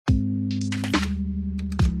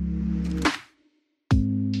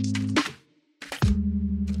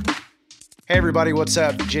Hey everybody, what's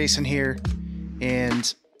up? Jason here.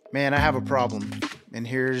 And man, I have a problem. And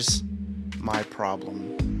here's my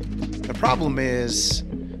problem. The problem is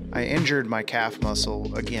I injured my calf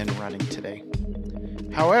muscle again running today.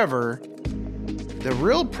 However, the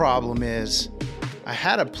real problem is I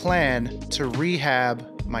had a plan to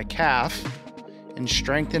rehab my calf and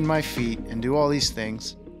strengthen my feet and do all these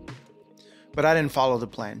things, but I didn't follow the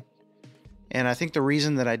plan. And I think the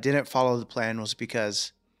reason that I didn't follow the plan was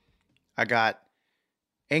because I got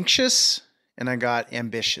anxious and I got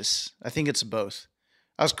ambitious. I think it's both.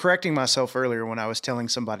 I was correcting myself earlier when I was telling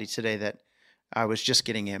somebody today that I was just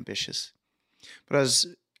getting ambitious, but I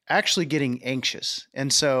was actually getting anxious.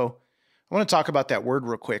 And so I want to talk about that word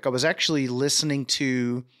real quick. I was actually listening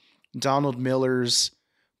to Donald Miller's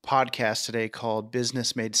podcast today called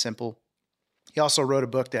Business Made Simple. He also wrote a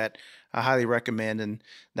book that I highly recommend, and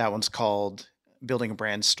that one's called Building a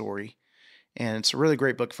Brand Story. And it's a really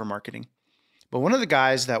great book for marketing. But one of the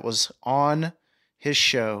guys that was on his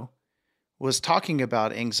show was talking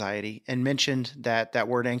about anxiety and mentioned that that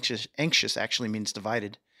word anxious actually means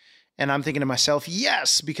divided. And I'm thinking to myself,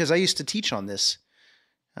 yes, because I used to teach on this.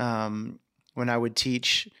 When I would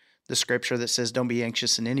teach the scripture that says, don't be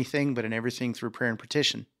anxious in anything, but in everything through prayer and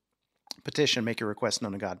petition. Petition, make your request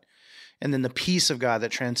known to God. And then the peace of God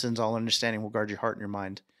that transcends all understanding will guard your heart and your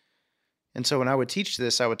mind. And so when I would teach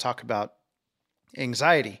this, I would talk about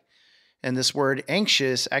anxiety. And this word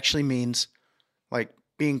anxious actually means like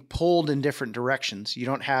being pulled in different directions. You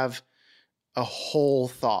don't have a whole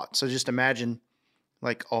thought. So just imagine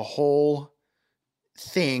like a whole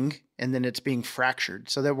thing and then it's being fractured.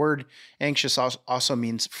 So that word anxious also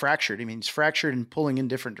means fractured. It means fractured and pulling in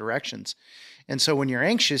different directions. And so when you're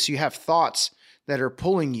anxious, you have thoughts that are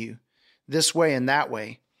pulling you this way and that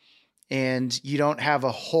way. And you don't have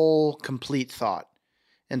a whole complete thought.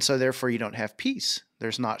 And so therefore you don't have peace.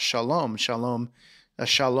 There's not shalom. A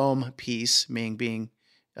shalom peace meaning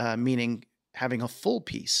having a full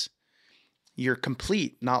peace. You're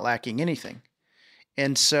complete, not lacking anything.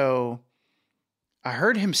 And so I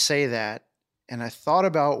heard him say that, and I thought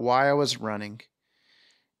about why I was running.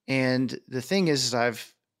 And the thing is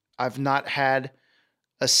I've not had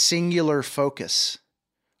a singular focus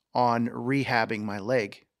on rehabbing my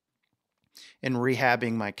leg and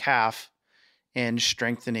rehabbing my calf and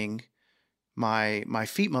strengthening my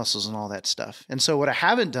feet muscles and all that stuff. And so what I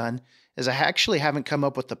haven't done is I actually haven't come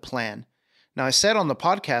up with a plan. Now, I said on the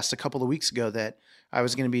podcast a couple of weeks ago that I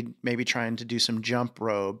was going to be maybe trying to do some jump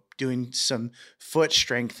rope, doing some foot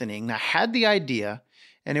strengthening. And I had the idea,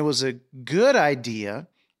 and it was a good idea,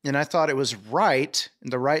 and I thought it was right,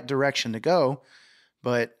 in the right direction to go.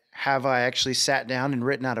 But have I actually sat down and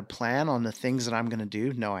written out a plan on the things that I'm going to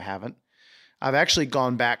do? No, I haven't. I've actually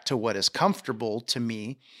gone back to what is comfortable to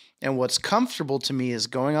me. And what's comfortable to me is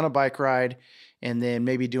going on a bike ride and then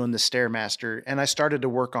maybe doing the Stairmaster. And I started to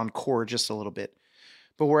work on core just a little bit.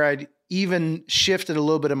 But where I'd even shifted a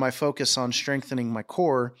little bit of my focus on strengthening my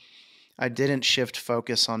core, I didn't shift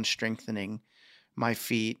focus on strengthening my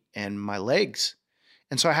feet and my legs.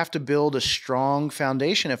 And so I have to build a strong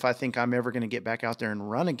foundation if I think I'm ever going to get back out there and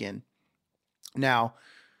run again. Now,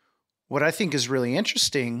 what I think is really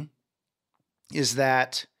interesting is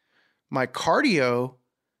that my cardio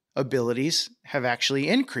abilities have actually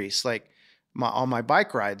increased. Like on my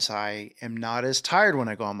bike rides, I am not as tired when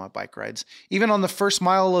I go on my bike rides. Even on the first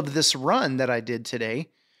mile of this run that I did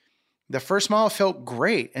today, the first mile felt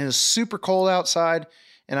great and it was super cold outside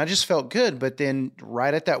and I just felt good. But then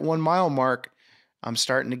right at that 1 mile mark, I'm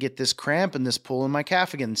starting to get this cramp and this pull in my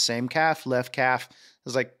calf again. Same calf, left calf. It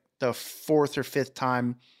was like the 4th or 5th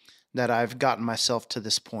time that I've gotten myself to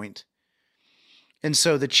this point. And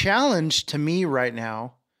so the challenge to me right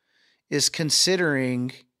now is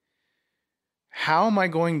considering how am I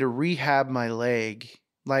going to rehab my leg?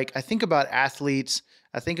 Like I think about athletes,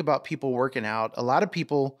 I think about people working out. A lot of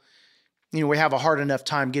people, we have a hard enough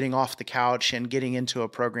time getting off the couch and getting into a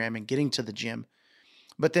program and getting to the gym.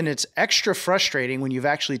 But then it's extra frustrating when you've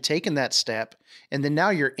actually taken that step and then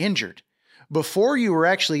now you're injured. Before you were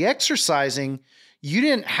actually exercising, you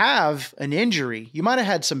didn't have an injury. You might have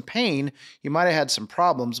had some pain. You might have had some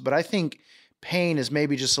problems, but I think pain is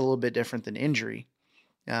maybe just a little bit different than injury.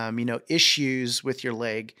 Issues with your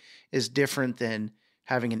leg is different than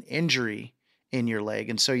having an injury in your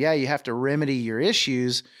leg. And so, yeah, you have to remedy your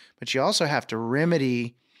issues, but you also have to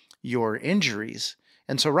remedy your injuries.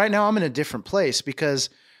 And so right now I'm in a different place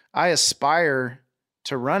because I aspire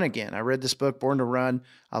to run again. I read this book, Born to Run.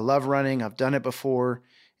 I love running. I've done it before.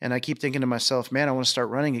 And I keep thinking to myself, man, I want to start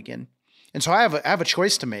running again. And so I have a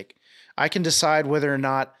choice to make. I can decide whether or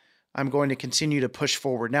not I'm going to continue to push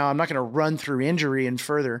forward. Now, I'm not going to run through injury and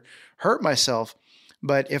further hurt myself,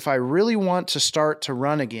 but if I really want to start to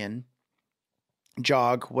run again,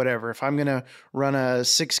 jog, whatever, if I'm going to run a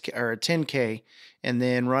 6K or a 10K and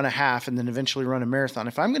then run a half and then eventually run a marathon,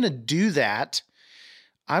 if I'm going to do that,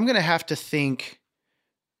 I'm going to have to think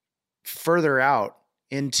further out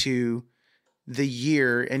into the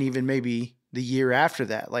year and even maybe the year after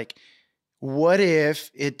that. Like, what if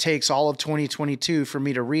it takes all of 2022 for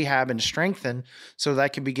me to rehab and strengthen so that I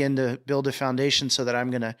can begin to build a foundation so that I'm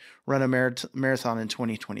going to run a marathon in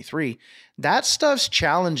 2023? That stuff's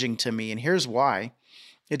challenging to me. And here's why.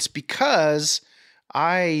 It's because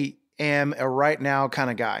I am a right now kind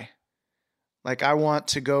of guy. Like, I want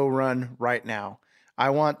to go run right now. I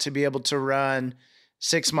want to be able to run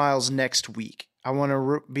 6 miles next week. I want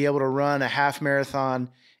to be able to run a half marathon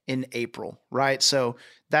in April, right? So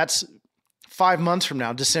that's 5 months from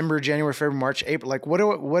now, December, January, February, March, April. Like,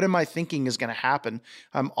 what am I thinking is going to happen?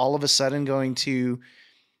 I'm all of a sudden going to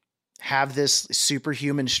have this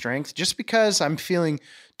superhuman strength. Just because I'm feeling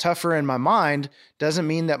tougher in my mind doesn't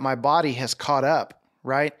mean that my body has caught up,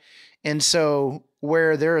 right? And so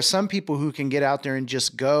where there are some people who can get out there and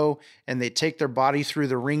just go and they take their body through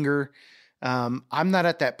the ringer, I'm not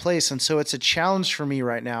at that place. And so it's a challenge for me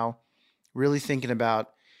right now, really thinking about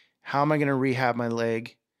how am I going to rehab my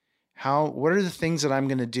leg? What are the things that I'm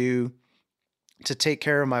going to do to take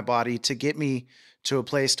care of my body to get me to a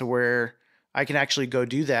place to where I can actually go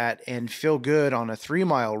do that and feel good on a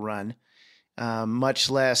 3-mile run, much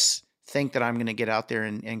less think that I'm going to get out there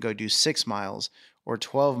and go do 6 miles or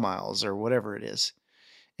 12 miles or whatever it is.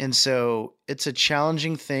 And so it's a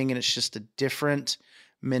challenging thing, and it's just a different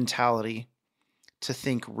mentality to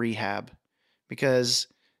think rehab, because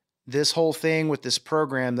this whole thing with this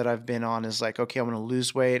program that I've been on is like, okay, I want to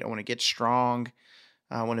lose weight. I want to get strong.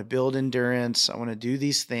 I want to build endurance. I want to do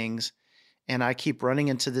these things. And I keep running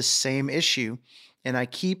into this same issue, and I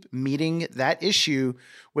keep meeting that issue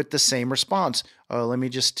with the same response. Oh, let me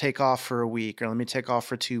just take off for a week, or let me take off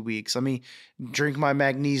for 2 weeks. Let me drink my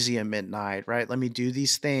magnesium at night, right? Let me do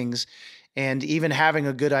these things. And even having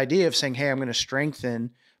a good idea of saying, hey, I'm going to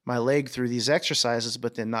strengthen my leg through these exercises,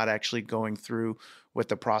 but then not actually going through with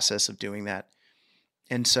the process of doing that.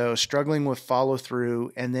 And so struggling with follow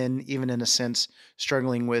through, and then even in a sense,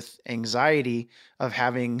 struggling with anxiety of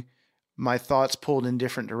having my thoughts pulled in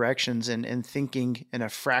different directions and thinking in a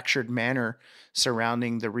fractured manner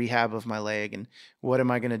surrounding the rehab of my leg. And what am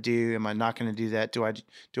I going to do? Am I not going to do that? Do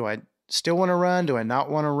I still want to run? Do I not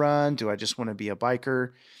want to run? Do I just want to be a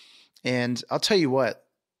biker? And I'll tell you what,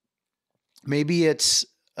 maybe it's,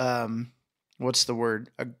 what's the word?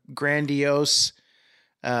 A grandiose,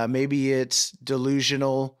 maybe it's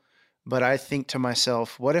delusional, but I think to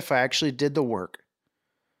myself, what if I actually did the work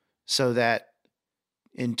so that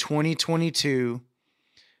in 2022,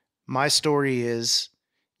 my story is,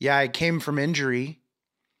 yeah, I came from injury,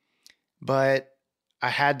 but I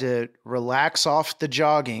had to relax off the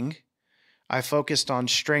jogging. I focused on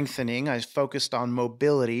strengthening. I focused on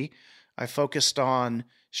mobility. I focused on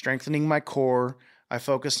strengthening my core. I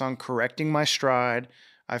focused on correcting my stride.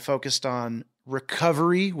 I focused on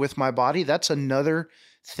recovery with my body. That's another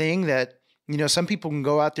thing that, some people can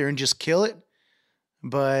go out there and just kill it,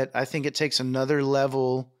 but I think it takes another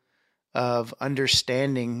level of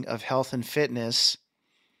understanding of health and fitness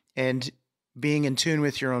and being in tune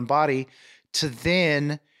with your own body to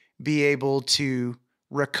then be able to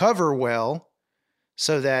recover well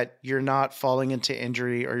so that you're not falling into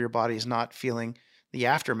injury or your body's not feeling the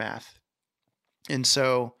aftermath. And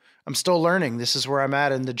so I'm still learning. This is where I'm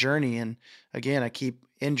at in the journey. And again, I keep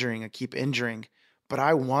injuring, but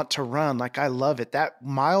I want to run. Like, I love it. That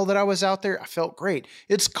mile that I was out there, I felt great.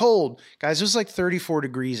 It's cold. Guys, it was like 34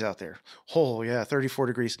 degrees out there. Oh yeah, 34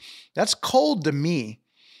 degrees. That's cold to me.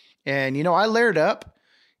 And I layered up,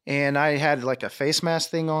 and I had like a face mask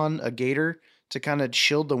thing on, a gaiter to kind of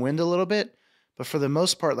shield the wind a little bit. But for the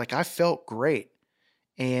most part, like, I felt great.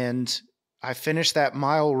 And I finished that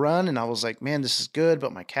mile run, and I was like, man, this is good,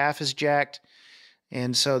 but my calf is jacked.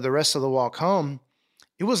 And so the rest of the walk home,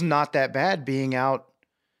 it was not that bad being out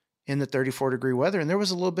in the 34-degree weather, and there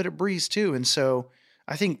was a little bit of breeze too. And so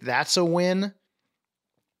I think that's a win,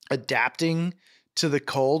 adapting to the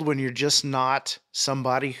cold when you're just not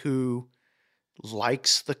somebody who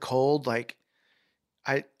likes the cold. Like,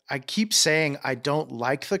 I keep saying I don't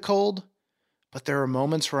like the cold, but there are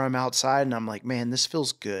moments where I'm outside and I'm like, man, this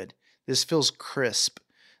feels good. This feels crisp.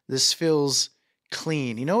 This feels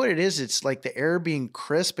clean. You know what it is? It's like the air being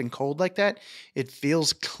crisp and cold like that. It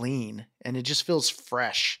feels clean, and it just feels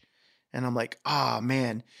fresh. And I'm like, ah,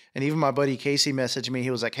 man. And even my buddy Casey messaged me.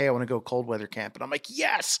 He was like, hey, I want to go cold weather camp. And I'm like,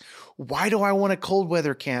 yes. Why do I want a cold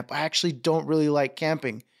weather camp? I actually don't really like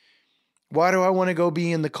camping. Why do I want to go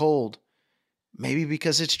be in the cold? Maybe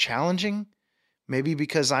because it's challenging. Maybe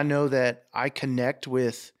because I know that I connect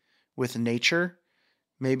with nature.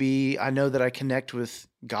 Maybe I know that I connect with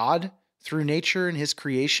God through nature and his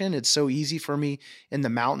creation. It's so easy for me in the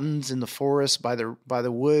mountains, in the forest, by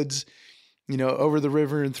the woods, over the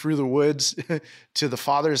river and through the woods to the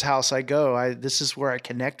Father's house I go. This is where I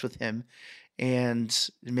connect with him. And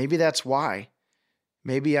maybe that's why.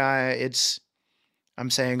 Maybe I'm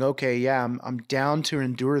saying, okay, yeah, I'm down to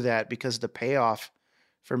endure that because the payoff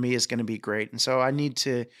for me is going to be great. And so I need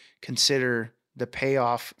to consider the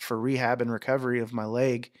payoff for rehab and recovery of my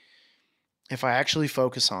leg if I actually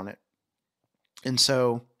focus on it. And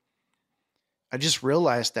so I just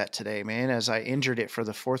realized that today, man, as I injured it for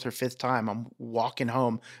the 4th or 5th time. I'm walking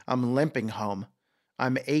home. I'm limping home.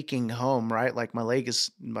 I'm aching home, right? Like my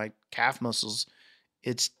calf muscles,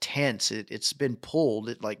 it's tense. It's been pulled.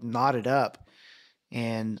 It like knotted up.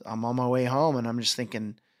 And I'm on my way home and I'm just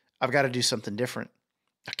thinking, I've got to do something different.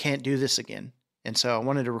 I can't do this again. And so I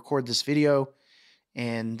wanted to record this video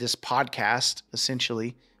and this podcast,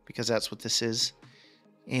 essentially, because that's what this is.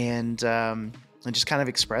 And just kind of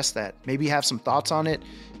express that. Maybe you have some thoughts on it.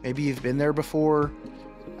 Maybe you've been there before.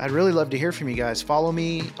 I'd really love to hear from you guys. Follow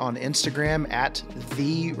me on Instagram at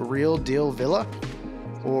TheRealDealVilla,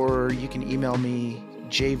 or you can email me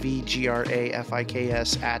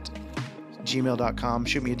jvgrafiks@gmail.com.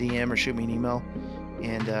 Shoot me a DM or shoot me an email.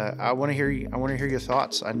 And I want to hear your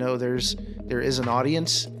thoughts. I know there is an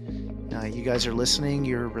audience. You guys are listening,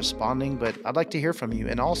 you're responding, but I'd like to hear from you.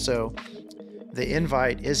 And also, the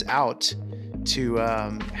invite is out to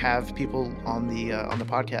have people on the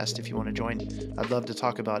podcast if you want to join. I'd love to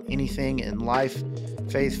talk about anything in life,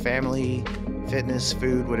 faith, family, fitness,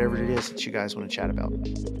 food, whatever it is that you guys want to chat about.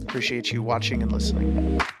 Appreciate you watching and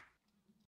listening.